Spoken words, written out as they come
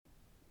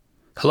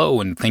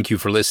Hello, and thank you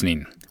for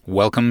listening.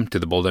 Welcome to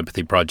the Bold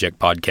Empathy Project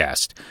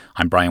podcast.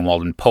 I'm Brian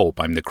Walden Pope.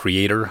 I'm the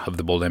creator of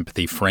the Bold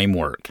Empathy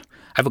Framework.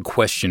 I have a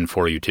question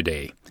for you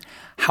today.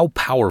 How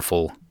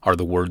powerful are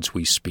the words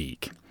we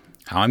speak?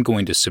 Now, I'm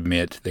going to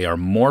submit they are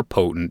more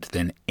potent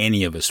than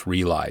any of us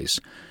realize.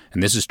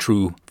 And this is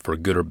true for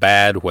good or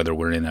bad, whether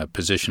we're in a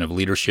position of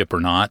leadership or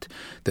not.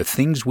 The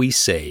things we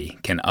say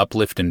can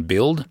uplift and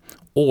build,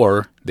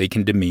 or they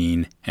can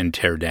demean and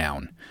tear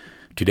down.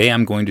 Today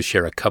I'm going to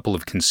share a couple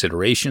of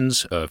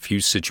considerations, a few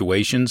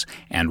situations,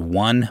 and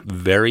one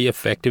very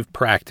effective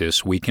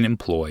practice we can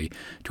employ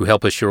to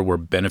help assure we're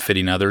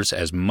benefiting others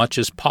as much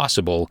as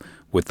possible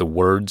with the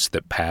words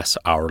that pass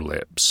our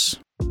lips.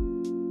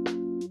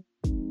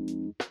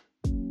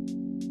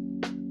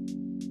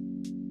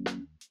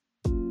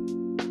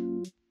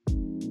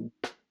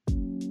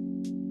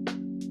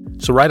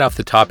 So right off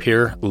the top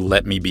here,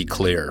 let me be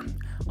clear.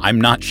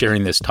 I'm not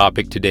sharing this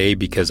topic today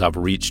because I've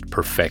reached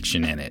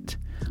perfection in it.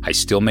 I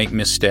still make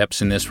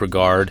missteps in this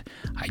regard.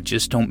 I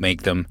just don't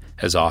make them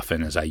as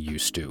often as I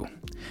used to.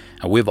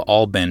 Now, we've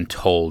all been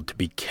told to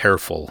be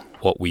careful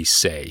what we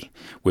say.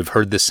 We've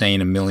heard the saying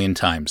a million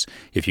times.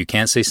 If you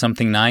can't say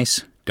something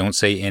nice, don't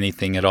say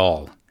anything at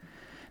all.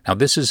 Now,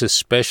 this is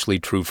especially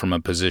true from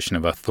a position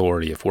of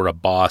authority, if we're a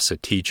boss, a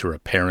teacher, a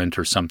parent,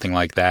 or something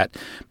like that.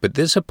 But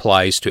this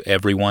applies to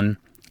everyone,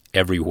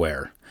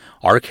 everywhere.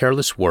 Our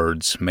careless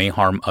words may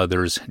harm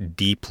others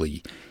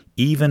deeply,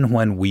 even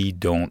when we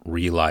don't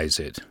realize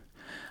it.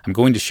 I'm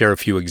going to share a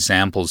few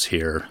examples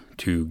here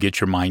to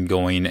get your mind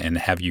going and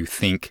have you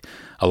think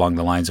along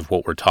the lines of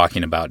what we're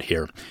talking about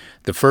here.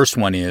 The first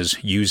one is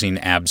using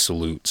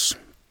absolutes.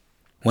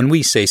 When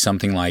we say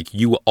something like,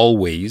 you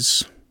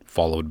always,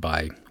 followed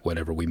by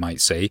whatever we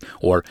might say,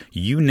 or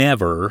you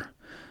never,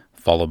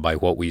 followed by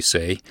what we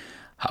say,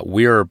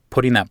 we're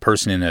putting that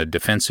person in a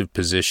defensive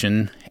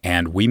position,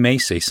 and we may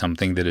say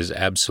something that is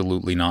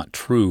absolutely not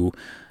true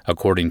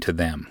according to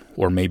them,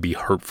 or may be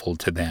hurtful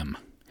to them.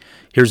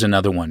 Here's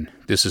another one.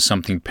 This is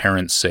something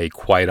parents say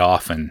quite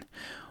often.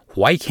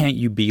 Why can't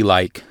you be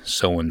like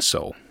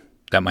so-and-so?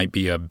 That might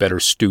be a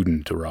better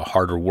student or a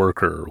harder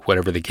worker, or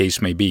whatever the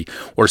case may be.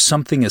 Or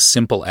something as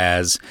simple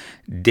as,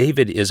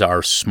 David is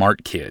our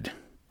smart kid,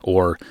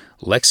 or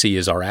Lexi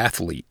is our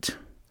athlete.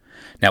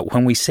 Now,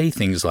 when we say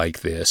things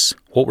like this,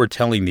 what we're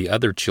telling the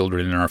other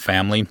children in our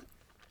family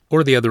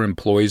or the other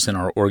employees in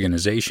our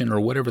organization, or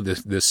whatever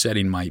the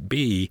setting might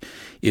be,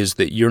 is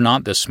that you're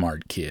not the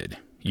smart kid,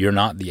 you're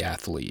not the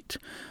athlete,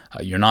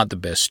 you're not the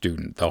best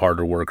student, the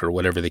harder worker,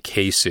 whatever the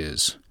case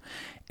is.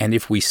 And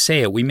if we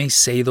say it, we may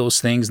say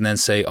those things and then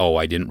say, oh,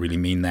 I didn't really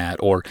mean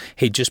that. Or,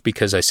 hey, just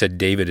because I said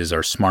David is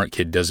our smart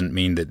kid doesn't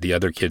mean that the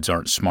other kids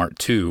aren't smart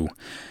too.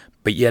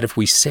 But yet if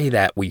we say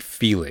that, we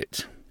feel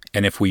it.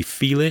 And if we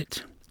feel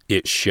it,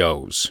 it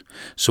shows.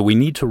 So we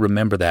need to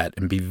remember that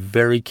and be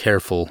very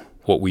careful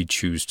what we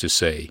choose to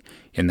say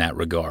in that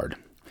regard.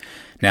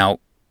 Now,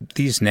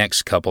 these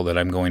next couple that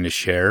I'm going to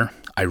share,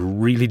 I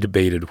really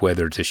debated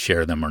whether to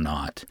share them or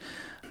not.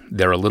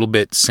 They're a little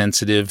bit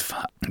sensitive,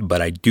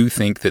 but I do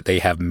think that they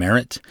have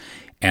merit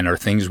and are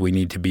things we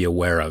need to be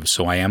aware of.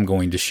 So I am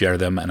going to share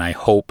them, and I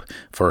hope,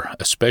 for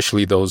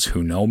especially those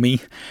who know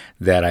me,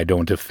 that I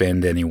don't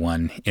offend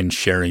anyone in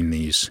sharing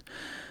these.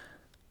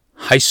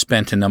 I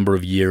spent a number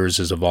of years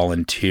as a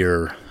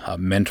volunteer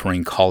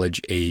mentoring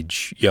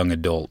college-age young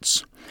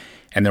adults.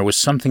 And there was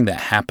something that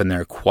happened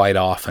there quite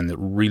often that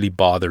really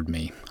bothered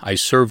me. I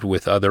served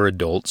with other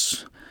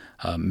adults,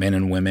 men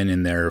and women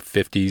in their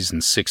 50s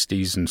and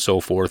 60s and so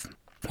forth,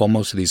 while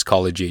most of these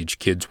college-age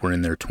kids were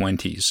in their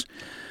 20s.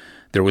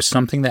 There was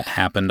something that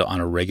happened on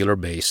a regular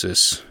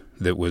basis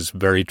that was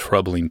very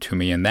troubling to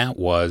me, and that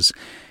was,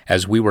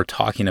 as we were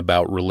talking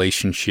about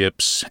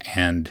relationships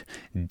and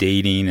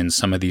dating and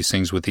some of these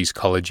things with these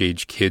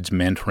college-age kids,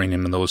 mentoring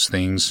them and those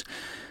things,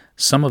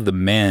 some of the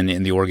men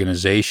in the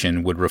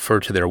organization would refer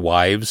to their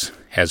wives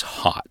as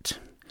hot.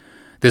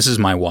 This is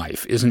my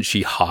wife. Isn't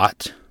she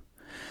hot?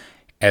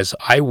 As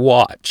I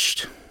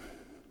watched,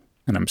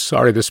 and I'm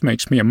sorry this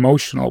makes me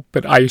emotional,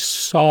 but I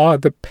saw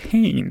the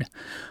pain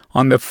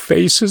on the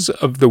faces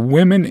of the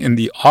women in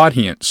the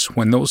audience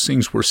when those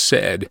things were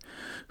said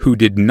who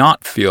did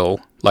not feel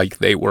like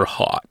they were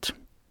hot.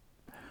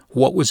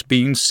 What was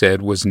being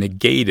said was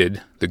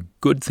negated, the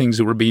good things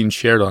that were being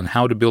shared on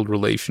how to build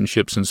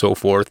relationships and so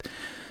forth,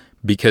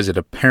 because it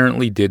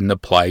apparently didn't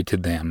apply to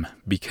them,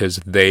 because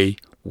they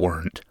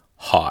weren't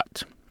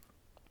hot.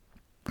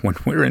 When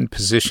we're in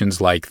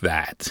positions like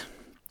that,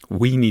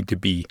 we need to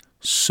be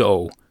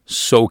so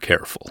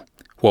careful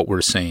what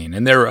we're saying.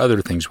 And there are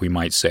other things we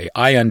might say.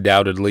 I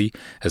undoubtedly,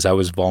 as I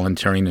was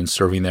volunteering and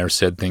serving there,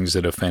 said things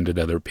that offended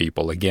other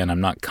people. Again,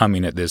 I'm not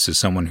coming at this as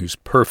someone who's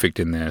perfect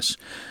in this,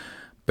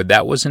 but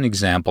that was an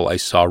example I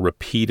saw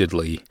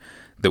repeatedly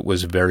that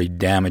was very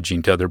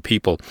damaging to other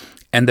people.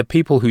 And the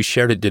people who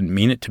shared it didn't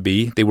mean it to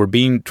be. They were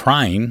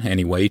trying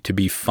anyway, to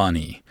be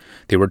funny.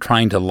 They were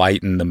trying to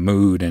lighten the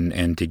mood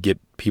and to get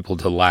people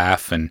to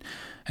laugh and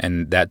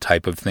that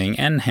type of thing,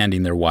 and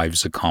handing their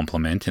wives a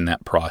compliment in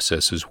that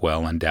process as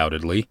well,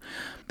 undoubtedly.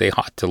 they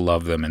ought to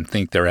love them and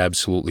think they're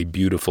absolutely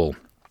beautiful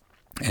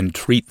and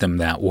treat them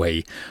that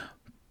way.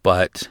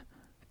 But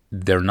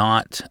they're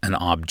not an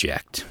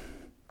object.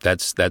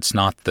 That's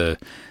not the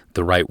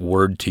right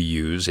word to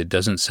use. It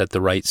doesn't set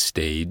the right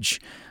stage.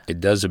 It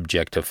does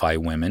objectify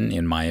women,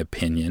 in my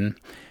opinion,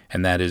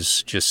 and that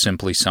is just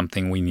simply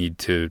something we need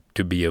to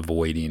be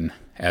avoiding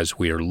as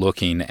we are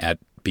looking at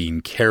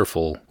being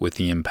careful with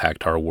the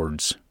impact our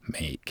words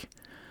make.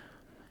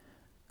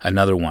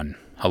 Another one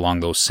along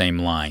those same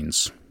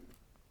lines.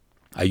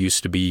 I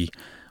used to be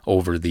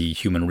over the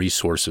human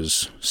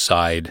resources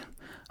side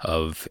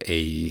of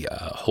a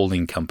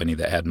holding company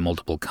that had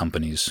multiple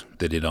companies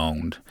that it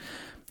owned.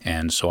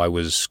 And so I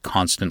was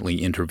constantly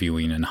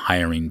interviewing and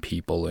hiring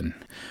people. And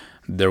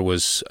there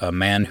was a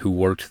man who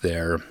worked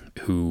there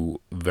who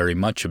very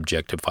much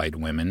objectified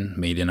women,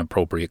 made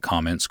inappropriate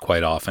comments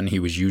quite often. He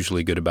was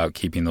usually good about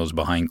keeping those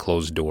behind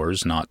closed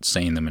doors, not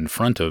saying them in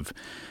front of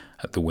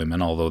the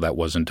women, although that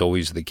wasn't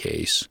always the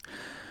case.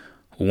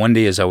 One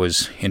day as I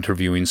was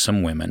interviewing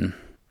some women,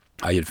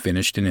 I had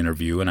finished an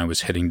interview and I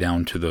was heading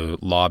down to the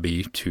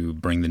lobby to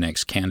bring the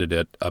next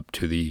candidate up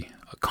to the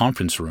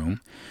conference room.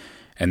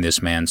 And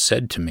this man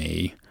said to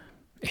me,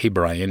 "Hey,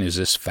 Brian, is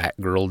this fat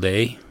girl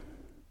day?"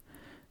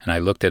 And I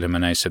looked at him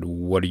and I said,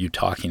 "What are you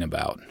talking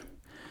about?"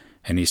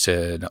 And he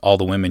said, "All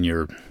the women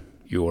you're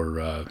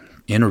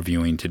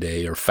interviewing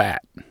today are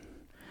fat."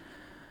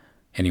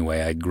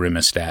 Anyway, I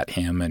grimaced at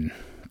him and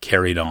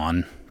carried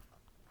on,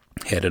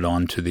 headed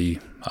on to the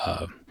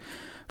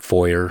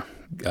foyer,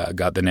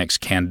 got the next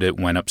candidate,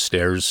 went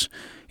upstairs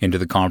into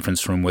the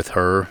conference room with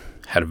her,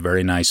 had a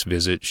very nice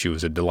visit. She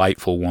was a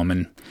delightful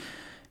woman.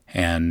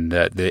 And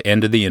at the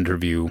end of the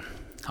interview,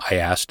 I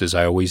asked, as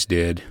I always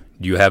did,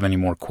 "Do you have any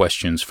more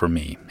questions for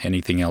me?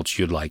 Anything else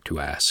you'd like to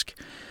ask?"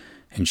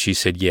 And she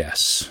said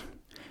yes.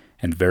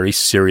 And very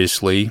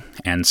seriously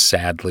and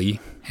sadly,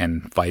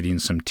 and fighting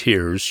some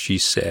tears, she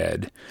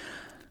said,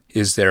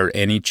 "Is there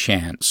any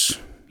chance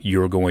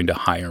you're going to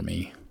hire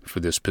me for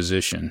this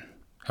position?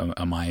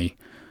 Am I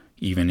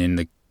even in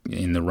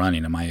the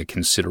running? Am I a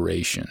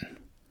consideration?"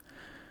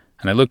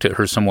 And I looked at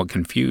her somewhat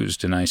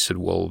confused, and I said,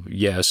 "Well,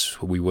 yes,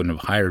 we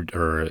wouldn't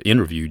have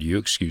interviewed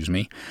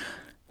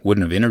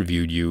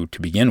you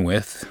to begin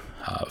with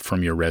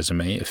from your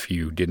resume if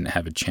you didn't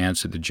have a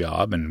chance at the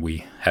job, and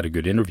we had a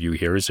good interview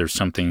here. Is there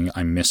something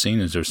I'm missing?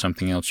 Is there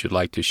something else you'd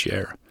like to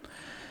share?"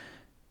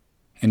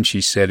 And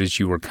she said, "As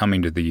you were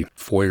coming to the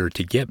foyer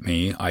to get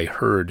me, I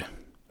heard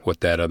what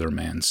that other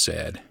man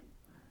said."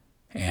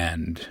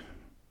 And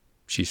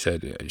she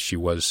said she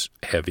was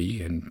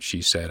heavy, and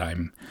she said,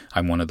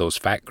 I'm one of those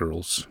fat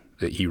girls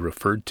that he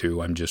referred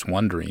to. I'm just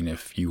wondering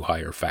if you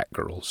hire fat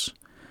girls."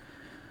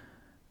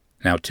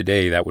 Now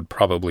today that would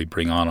probably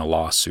bring on a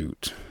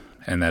lawsuit,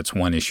 and that's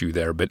one issue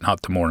there, but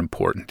not the more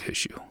important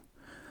issue.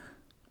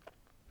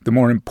 The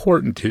more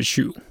important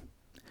issue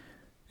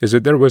is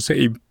that there was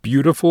a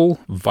beautiful,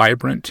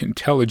 vibrant,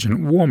 intelligent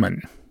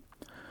woman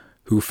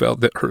who felt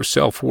that her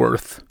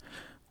self-worth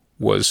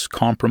was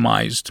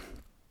compromised,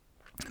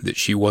 that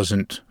she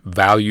wasn't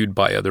valued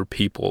by other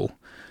people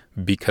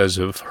because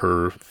of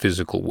her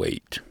physical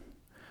weight.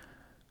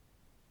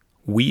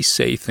 We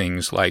say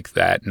things like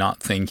that,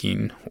 not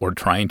thinking or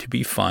trying to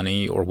be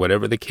funny or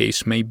whatever the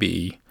case may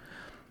be,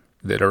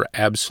 that are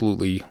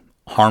absolutely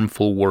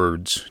harmful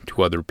words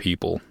to other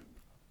people.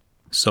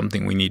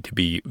 Something we need to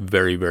be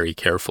very, very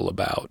careful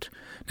about.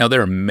 Now,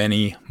 there are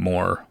many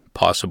more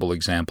possible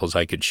examples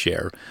I could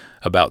share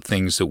about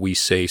things that we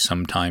say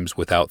sometimes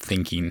without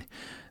thinking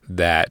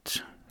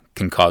that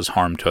can cause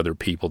harm to other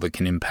people, that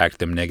can impact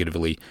them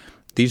negatively.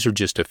 These are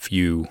just a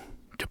few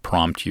to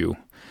prompt you.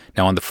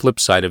 Now, on the flip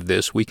side of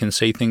this, we can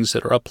say things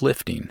that are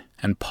uplifting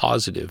and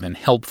positive and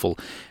helpful,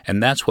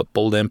 and that's what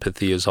bold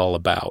empathy is all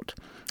about.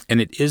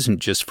 And it isn't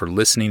just for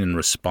listening and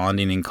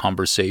responding in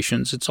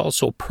conversations. It's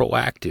also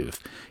proactive.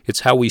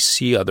 It's how we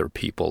see other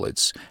people.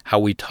 It's how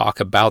we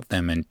talk about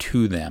them and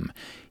to them.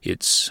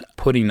 It's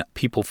putting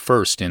people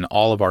first in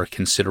all of our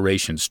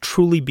considerations,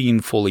 truly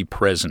being fully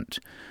present,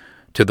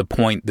 to the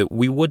point that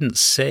we wouldn't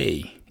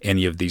say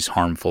any of these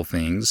harmful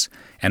things,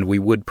 and we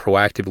would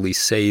proactively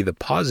say the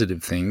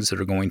positive things that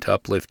are going to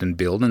uplift and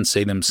build, and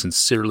say them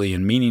sincerely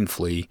and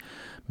meaningfully,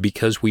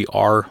 because we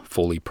are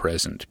fully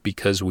present,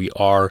 because we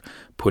are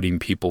putting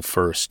people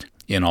first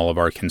in all of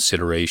our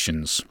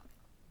considerations.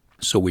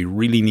 So we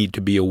really need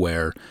to be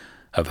aware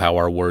of how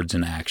our words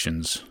and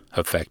actions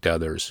affect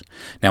others.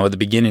 Now, at the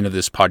beginning of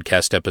this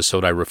podcast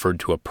episode, I referred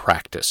to a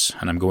practice,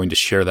 and I'm going to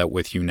share that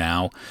with you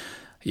now.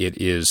 It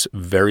is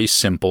very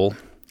simple,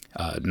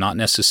 not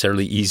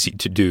necessarily easy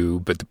to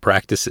do, but the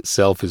practice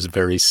itself is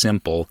very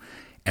simple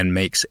and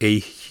makes a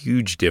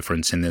huge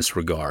difference in this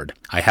regard.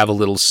 I have a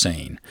little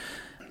saying.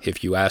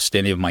 If you asked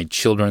any of my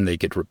children, they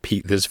could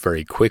repeat this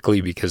very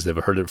quickly because they've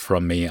heard it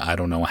from me I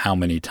don't know how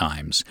many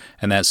times.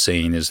 And that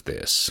saying is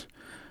this: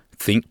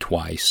 think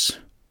twice,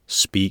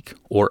 speak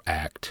or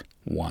act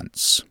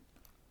once.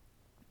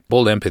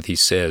 Bold empathy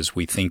says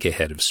we think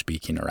ahead of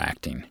speaking or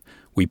acting.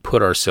 We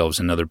put ourselves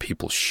in other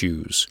people's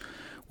shoes.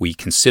 We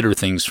consider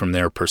things from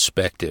their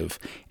perspective,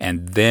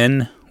 and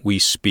then we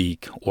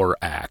speak or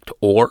act,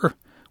 or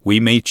we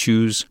may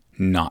choose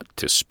not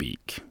to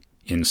speak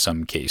in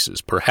some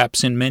cases,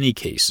 perhaps in many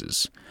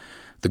cases.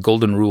 The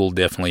golden rule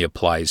definitely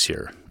applies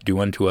here. Do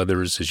unto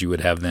others as you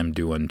would have them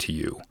do unto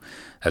you.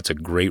 That's a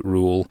great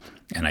rule,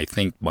 and I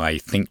think my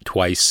think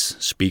twice,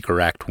 speak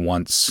or act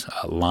once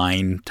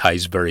line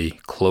ties very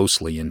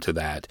closely into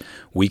that.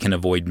 We can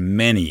avoid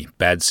many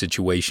bad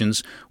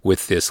situations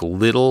with this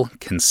little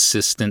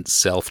consistent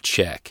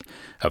self-check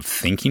of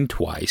thinking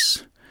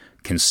twice,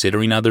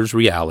 considering others'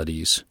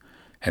 realities,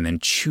 and then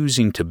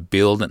choosing to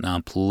build and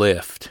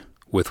uplift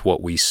with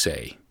what we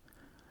say,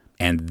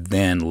 and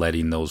then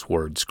letting those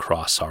words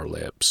cross our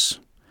lips.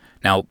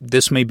 Now,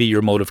 this may be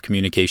your mode of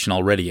communication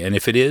already, and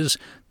if it is,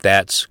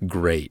 that's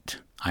great.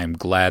 I am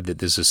glad that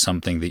this is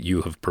something that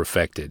you have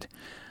perfected.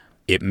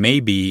 It may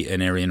be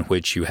an area in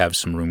which you have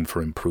some room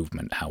for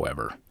improvement,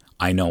 however.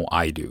 I know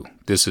I do.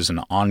 This is an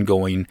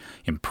ongoing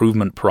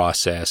improvement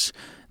process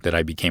that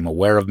I became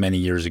aware of many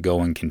years ago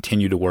and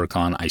continue to work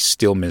on. I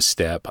still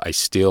misstep. I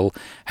still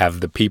have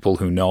the people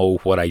who know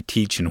what I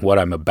teach and what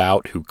I'm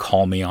about who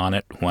call me on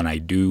it when I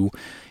do.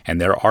 And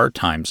there are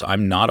times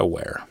I'm not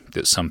aware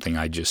that something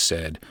I just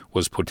said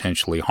was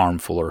potentially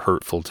harmful or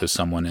hurtful to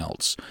someone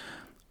else.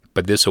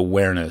 But this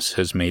awareness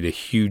has made a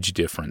huge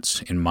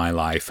difference in my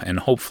life and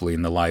hopefully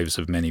in the lives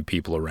of many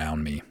people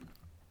around me.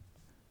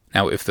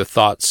 Now, if the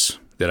thoughts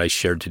that I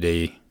shared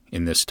today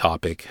in this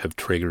topic have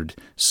triggered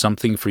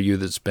something for you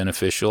that's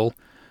beneficial,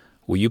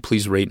 will you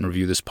please rate and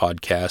review this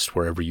podcast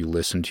wherever you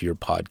listen to your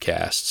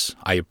podcasts?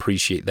 I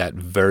appreciate that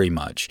very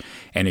much.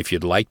 And if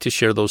you'd like to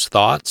share those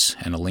thoughts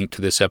and a link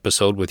to this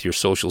episode with your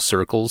social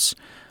circles,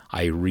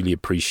 I really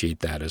appreciate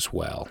that as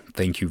well.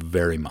 Thank you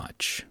very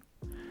much.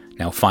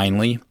 Now,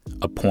 finally,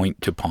 a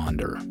point to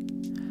ponder.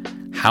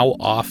 How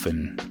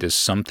often does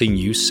something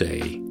you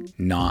say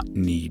not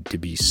need to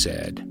be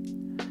said?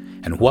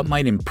 And what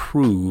might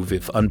improve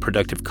if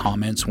unproductive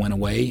comments went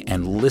away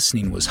and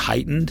listening was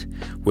heightened,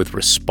 with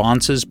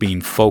responses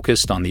being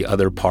focused on the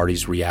other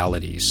party's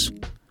realities?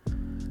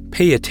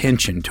 Pay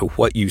attention to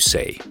what you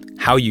say,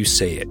 how you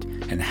say it,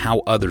 and how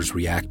others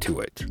react to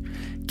it.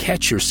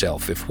 Catch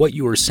yourself if what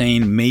you are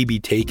saying may be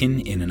taken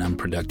in an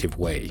unproductive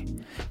way.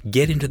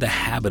 Get into the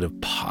habit of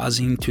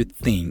pausing to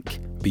think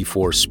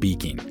before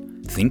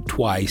speaking. Think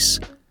twice,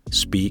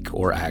 speak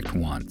or act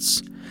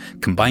once.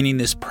 Combining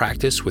this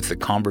practice with the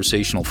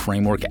conversational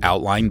framework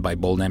outlined by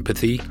Bold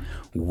Empathy,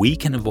 we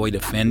can avoid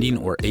offending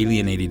or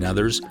alienating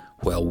others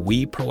while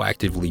we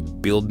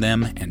proactively build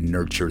them and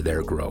nurture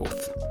their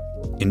growth.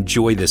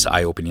 Enjoy this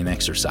eye-opening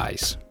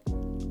exercise.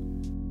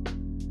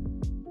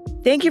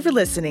 Thank you for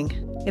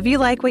listening. If you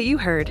like what you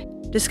heard,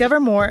 discover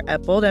more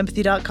at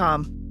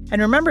boldempathy.com.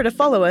 And remember to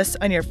follow us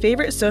on your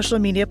favorite social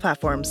media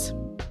platforms.